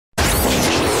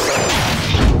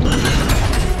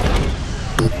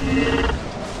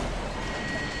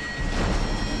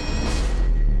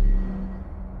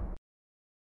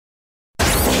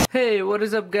Hey, what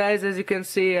is up guys? As you can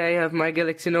see, I have my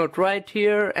Galaxy Note right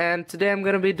here, and today I'm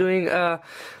gonna be doing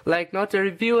not a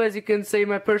review, as you can see,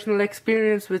 my personal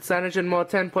experience with CyanogenMod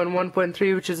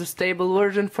 10.1.3, which is a stable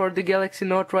version for the Galaxy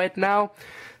Note right now.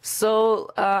 So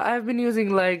I've been using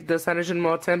the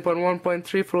CyanogenMod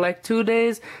 10.1.3 for 2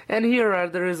 days, and here are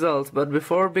the results. But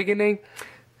before beginning,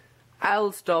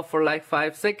 I'll stop for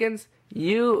 5 seconds.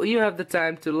 You have the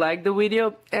time to like the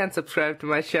video and subscribe to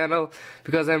my channel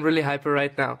because I'm really hyper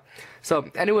right now. So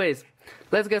anyways,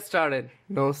 let's get started.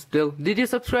 No, still, did you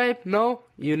subscribe? No?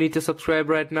 You need to subscribe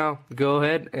right now. Go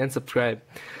ahead and subscribe.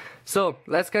 So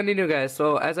let's continue guys.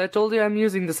 So as I told you, I'm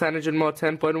using the CyanogenMod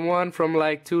 10.1 from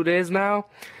 2 days now,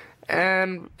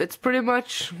 and it's pretty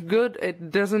much good.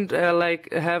 It doesn't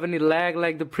have any lag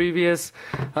like the previous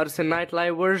Night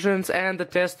Live versions and the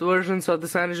test versions of the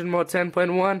CyanogenMod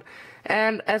 10.1.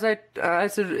 And as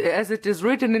it is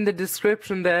written in the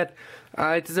description that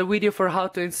it is a video for how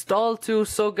to install too.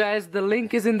 So guys, the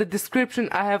link is in the description.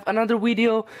 I have another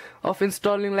video of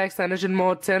installing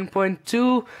CyanogenMod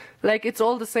 10.2. It's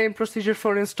all the same procedure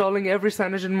for installing every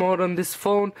Cyanogen mod on this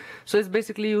phone. So it's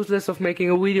basically useless of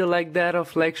making a video like that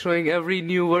of showing every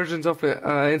new versions of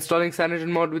installing Cyanogen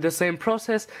mod with the same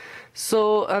process.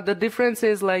 So the difference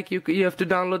is you have to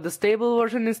download the stable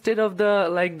version instead of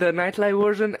the Night Live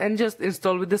version, and just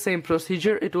install with the same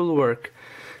procedure. It will work.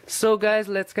 So guys,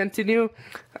 let's continue.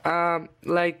 Let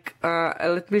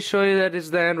me show you that it's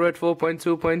the Android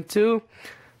 4.2.2.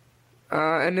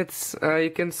 And it's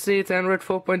you can see it's Android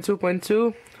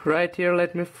 4.2.2 right here.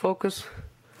 Let me focus.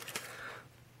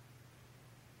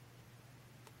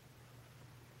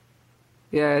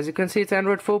 Yeah, as you can see, it's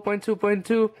Android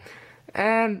 4.2.2.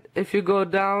 And if you go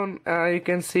down, you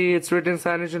can see it's written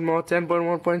CyanogenMod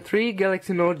 10.1.3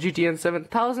 Galaxy Note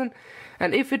GT-N7000.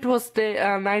 And if it was the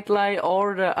Night Live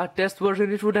or a test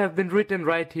version, it would have been written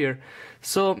right here.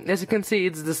 So as you can see,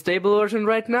 it's the stable version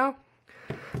right now.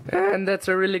 And that's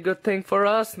a really good thing for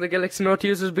us, the Galaxy Note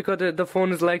users, because the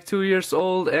phone is 2 years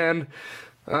old, and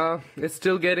it's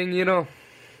still getting,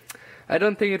 I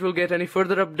don't think it will get any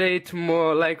further update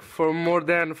for more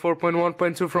than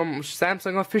 4.1.2 from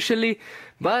Samsung officially.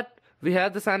 But we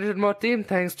have the CyanogenMod team,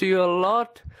 thanks to you a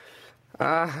lot.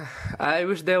 I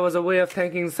wish there was a way of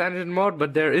thanking CyanogenMod,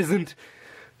 but there isn't.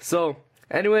 So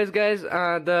anyways guys,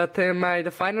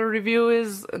 the final review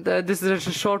is, this is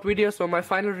a short video, so my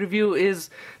final review is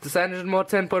the CyanogenMod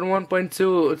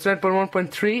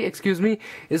 10.1.3, excuse me,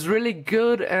 is really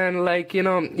good, and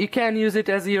you can use it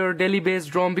as your daily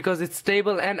based ROM because it's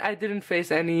stable, and I didn't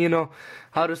face any,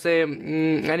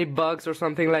 any bugs or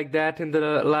something like that in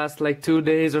the last 2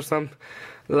 days or from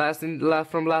last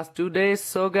 2 days.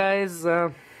 So guys,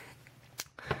 the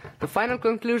final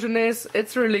conclusion is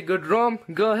it's really good ROM.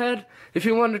 Go ahead, if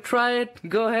you want to try it,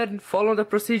 go ahead and follow the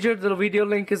procedure. The video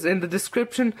link is in the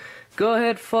description. Go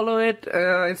ahead, follow it,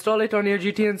 install it on your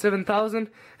GT-N7000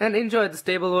 and enjoy the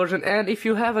stable version. And if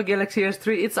you have a Galaxy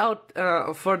S3, it's out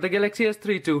for the Galaxy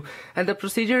S3 too, and the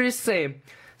procedure is same.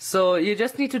 So you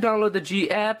just need to download the G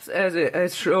apps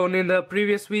as shown in the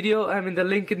previous video. I mean the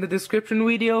link in the description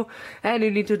video, and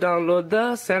you need to download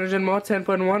the CyanogenMod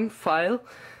 10.1 file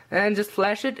and just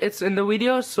flash it. It's in the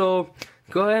video, so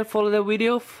go ahead, follow the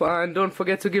video, and don't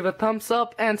forget to give a thumbs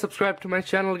up and subscribe to my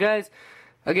channel guys.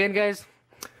 Again guys,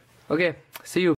 okay, see you.